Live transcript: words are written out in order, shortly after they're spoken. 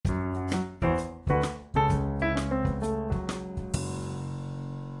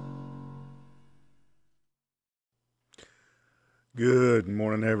Good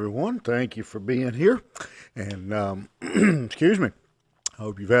morning, everyone. Thank you for being here. And excuse me. I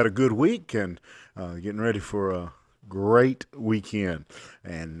hope you've had a good week and getting ready for a great weekend.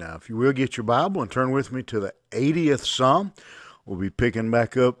 And if you will get your Bible and turn with me to the 80th Psalm, we'll be picking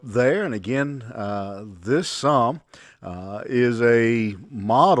back up there. And again, this Psalm is a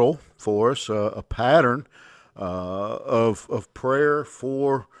model for us, a pattern of prayer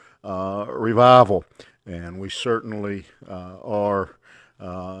for revival. And we certainly are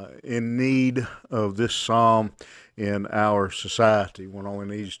in need of this psalm in our society. One only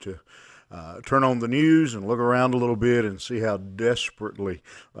needs to turn on the news and look around a little bit and see how desperately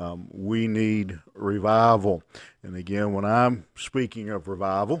we need revival. And again, when I'm speaking of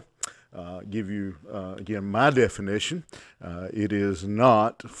revival, give you again my definition. It is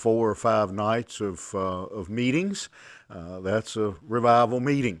not 4 or 5 nights of meetings. That's a revival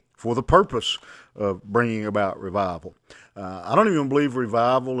meeting for the purpose of bringing about revival. I don't even believe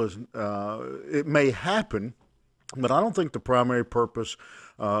revival is. It may happen, but I don't think the primary purpose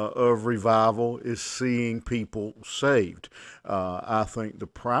of revival is seeing people saved. I think the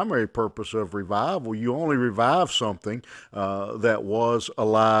primary purpose of revival, you only revive something that was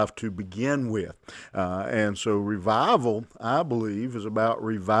alive to begin with. And so revival, I believe, is about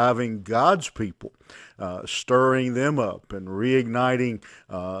reviving God's people, stirring them up and reigniting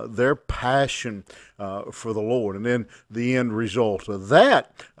their passion for the Lord. And then the end result of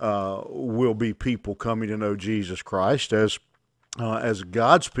that will be people coming to know Jesus Christ as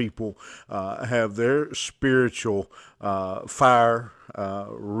God's people have their spiritual fire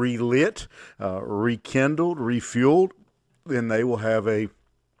relit, rekindled, refueled. Then they will have a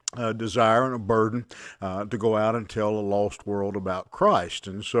desire and a burden to go out and tell a lost world about Christ.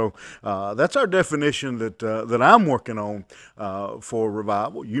 And so that's our definition that I'm working on for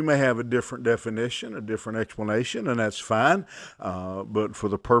revival. You may have a different definition, a different explanation, and that's fine. But for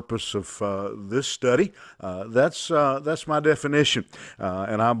the purpose of this study, that's my definition.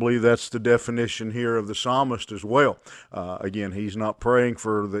 And I believe that's the definition here of the psalmist as well. Again, he's not praying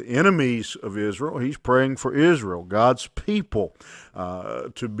for the enemies of Israel. He's praying for Israel, God's people,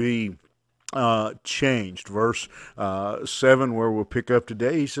 to be changed. Verse 7, where we'll pick up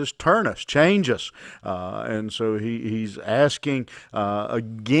today, he says, turn us, change us. And so he's asking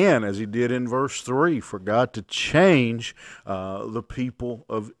again, as he did in verse 3, for God to change the people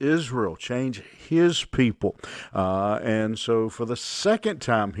of Israel, change his people. And so for the second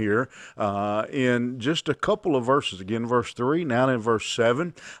time here, in just a couple of verses, again, verse 3, now in verse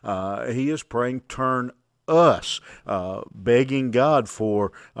 7, he is praying, turn us, begging God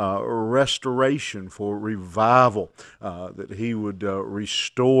for restoration, for revival, that he would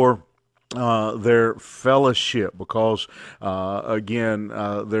restore their fellowship, because again,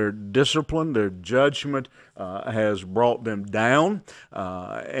 their discipline, their judgment has brought them down,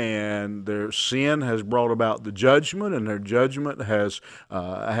 and their sin has brought about the judgment, and their judgment has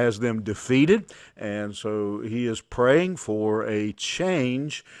them defeated. And so he is praying for a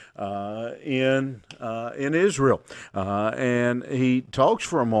change in Israel, and he talks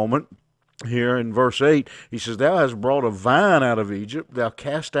for a moment here in verse 8. He says, thou hast brought a vine out of Egypt, thou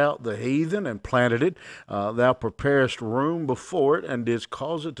cast out the heathen and planted it, thou preparest room before it, and didst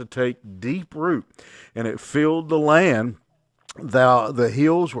cause it to take deep root, and it filled the land. The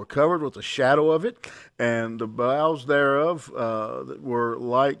hills were covered with the shadow of it, and the boughs thereof were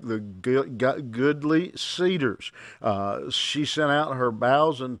like the goodly cedars. She sent out her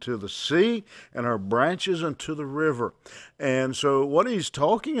boughs into the sea, and her branches into the river. And so what he's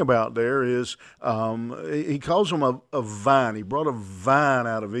talking about there is, he calls them a vine. He brought a vine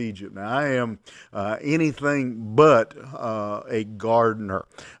out of Egypt. Now, I am anything but a gardener,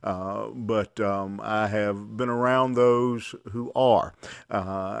 but I have been around those who are,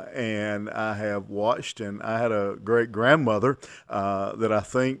 and I have watched, and I had a great grandmother that I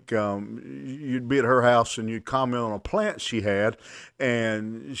think you'd be at her house and you'd comment on a plant she had,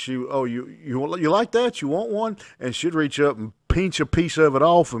 and she, oh, you like that? You want one? And she'd reach up and pinch a piece of it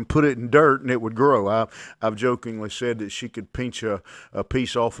off and put it in dirt, and it would grow. I've jokingly said that she could pinch a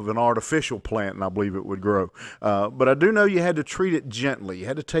piece off of an artificial plant, and I believe it would grow. But I do know you had to treat it gently. You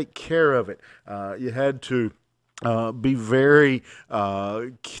had to take care of it. You had to be very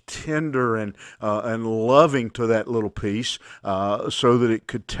tender and loving to that little piece, so that it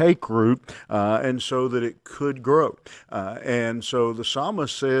could take root, and so that it could grow. And so the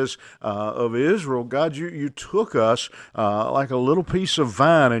psalmist says of Israel, God, you took us like a little piece of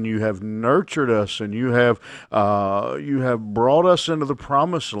vine, and you have nurtured us, and you have brought us into the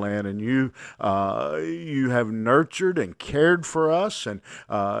promised land, and you have nurtured and cared for us, and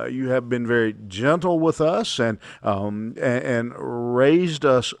you have been very gentle with us, and and raised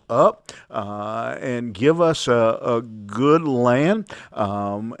us up and give us a good land.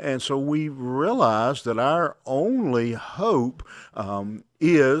 And so we realized that our only hope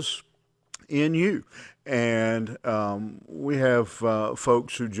is in you. And we have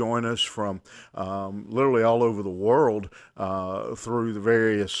folks who join us from literally all over the world through the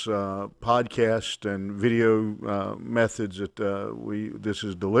various podcast and video methods that this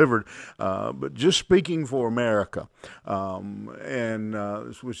is delivered. But just speaking for America,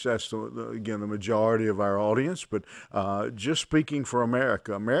 which that's again the majority of our audience. But just speaking for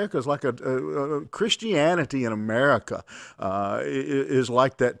America, America is like a Christianity in America is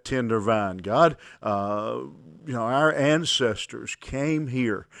like that tender vine. God. Our ancestors came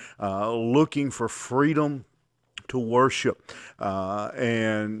here looking for freedom to worship,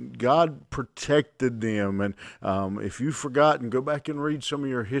 and God protected them. And if you've forgotten, go back and read some of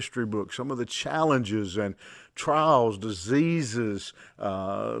your history books, some of the challenges and trials, diseases,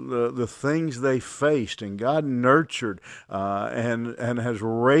 the things they faced, and God nurtured and has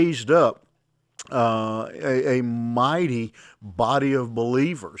raised up a mighty body of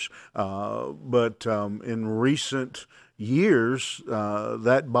believers. But in recent years,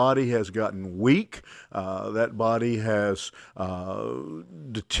 that body has gotten weak. That body has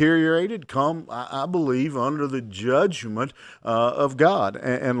deteriorated, I believe, under the judgment of God.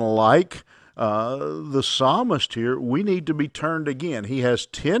 And like the psalmist here, we need to be turned again. He has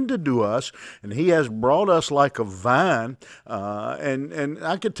tended to us, and he has brought us like a vine. And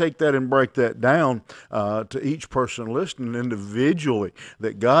I could take that and break that down to each person listening individually,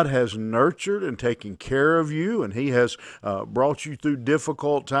 that God has nurtured and taken care of you, and he has brought you through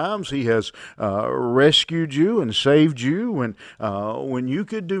difficult times. He has rescued you and saved you when you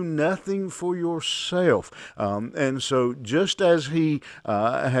could do nothing for yourself. And so just as he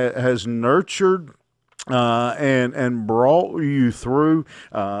has nurtured and brought you through,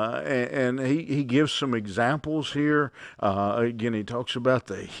 and he gives some examples here. Again, he talks about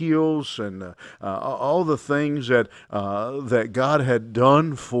the hills and all the things that God had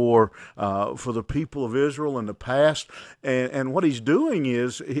done for the people of Israel in the past. And what he's doing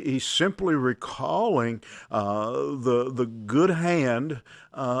is he's simply recalling the good hand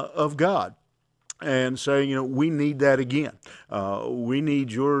of God, and saying, we need that again. We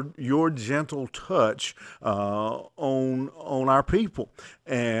need your gentle touch on our people,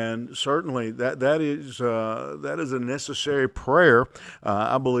 and certainly that is a necessary prayer,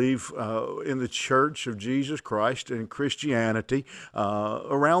 I believe, in the Church of Jesus Christ and Christianity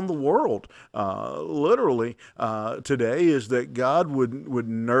around the world. Literally, today is that God would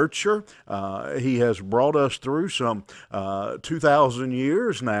nurture. He has brought us through some 2,000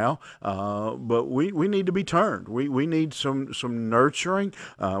 years now, but we need to be turned. We need some nurturing.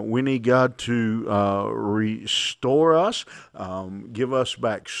 We need God to restore us, give us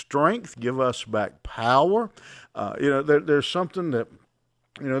back strength, give us back power. There's something that,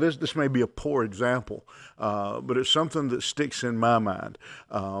 this may be a poor example, but it's something that sticks in my mind.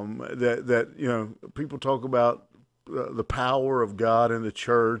 That people talk about the power of God in the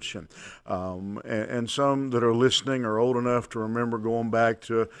church, and some that are listening are old enough to remember going back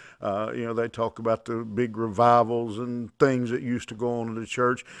to, they talk about the big revivals and things that used to go on in the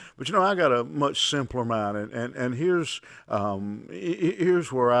church. But I got a much simpler mind, and here's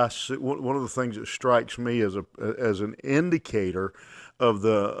where I see one of the things that strikes me as an indicator of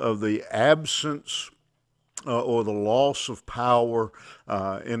the absence or the loss of power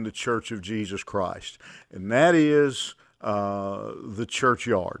in the Church of Jesus Christ, and that is the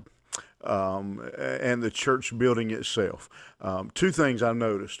churchyard and the church building itself. Two things I've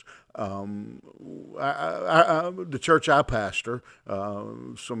noticed. The church I pastor,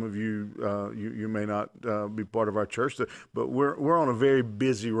 some of you you may not be part of our church, but we're on a very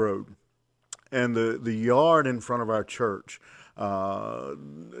busy road, and the yard in front of our church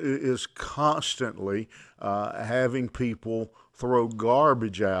is constantly having people throw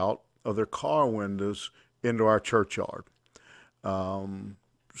garbage out of their car windows into our churchyard.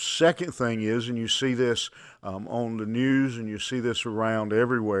 Second thing is, and you see this on the news, and you see this around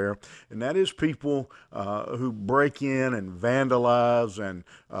everywhere, and that is people who break in and vandalize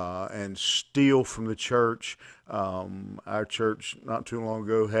and steal from the church. Our church not too long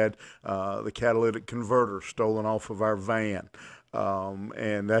ago had the catalytic converter stolen off of our van,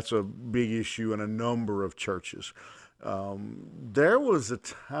 and that's a big issue in a number of churches. There was a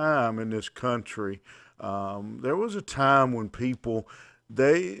time in this country, there was a time when people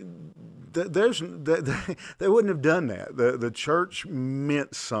they they wouldn't have done that. The church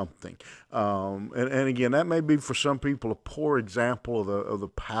meant something, and again, that may be for some people a poor example of the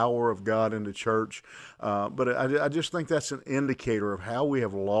power of God in the church, but I just think that's an indicator of how we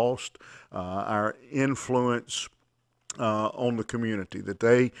have lost our influence on the community, that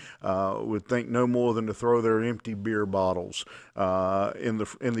they would think no more than to throw their empty beer bottles in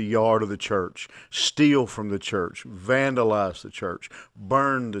the yard of the church, steal from the church, vandalize the church,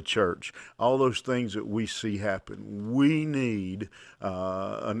 burn the church, all those things that we see happen. We need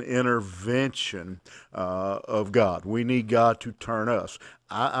an intervention of God. We need God to turn us.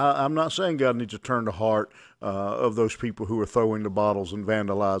 I'm not saying God needs to turn the heart of those people who are throwing the bottles and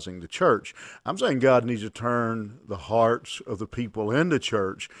vandalizing the church. I'm saying God needs to turn the hearts of the people in the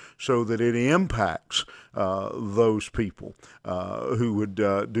church so that it impacts those people who would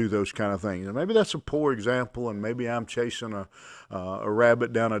do those kind of things. And maybe that's a poor example, and maybe I'm chasing a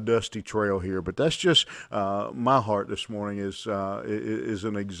rabbit down a dusty trail here, but that's just my heart this morning is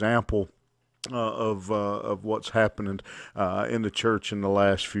an example of what's happening in the church in the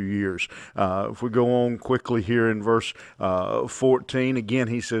last few years. If we go on quickly here in verse 14, again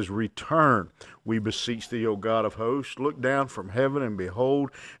he says, "Return, we beseech thee, O God of hosts. Look down from heaven and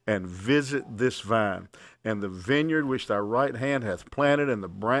behold, and visit this vine, and the vineyard which thy right hand hath planted, and the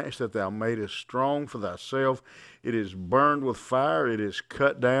branch that thou madest strong for thyself. It is burned with fire, it is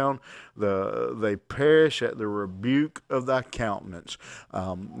cut down, they perish at the rebuke of thy countenance."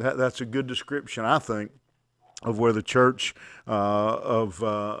 That's a good description, I think, of where the church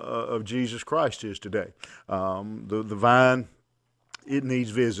of Jesus Christ is today. The vine, it needs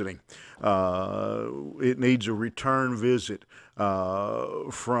visiting. It needs a return visit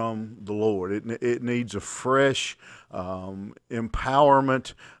from the Lord. It needs a fresh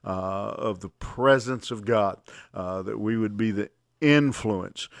empowerment of the presence of God, that we would be the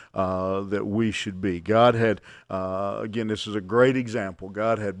influence that we should be. God had, again, this is a great example.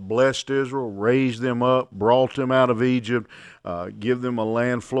 God had blessed Israel, raised them up, brought them out of Egypt, give them a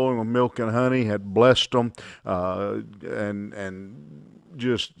land flowing with milk and honey, had blessed them, and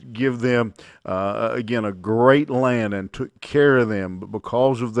just give them, again, a great land, and took care of them. But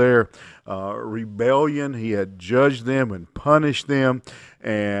because of their rebellion, he had judged them and punished them,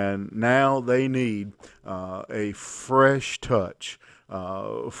 and now they need a fresh touch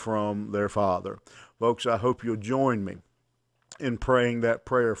from their Father. Folks, I hope you'll join me in praying that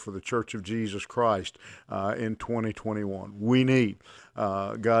prayer for the Church of Jesus Christ in 2021. We need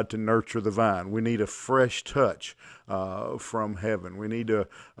God to nurture the vine. We need a fresh touch from heaven. We need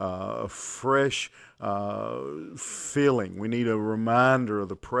a fresh feeling. We need a reminder of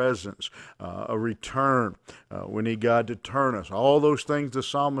the presence, a return. We need God to turn us. All those things the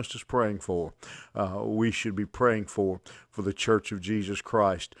psalmist is praying for, we should be praying for the Church of Jesus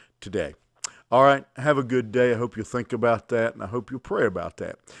Christ today. All right, have a good day. I hope you'll think about that, and I hope you'll pray about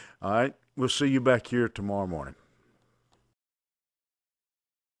that. All right, we'll see you back here tomorrow morning.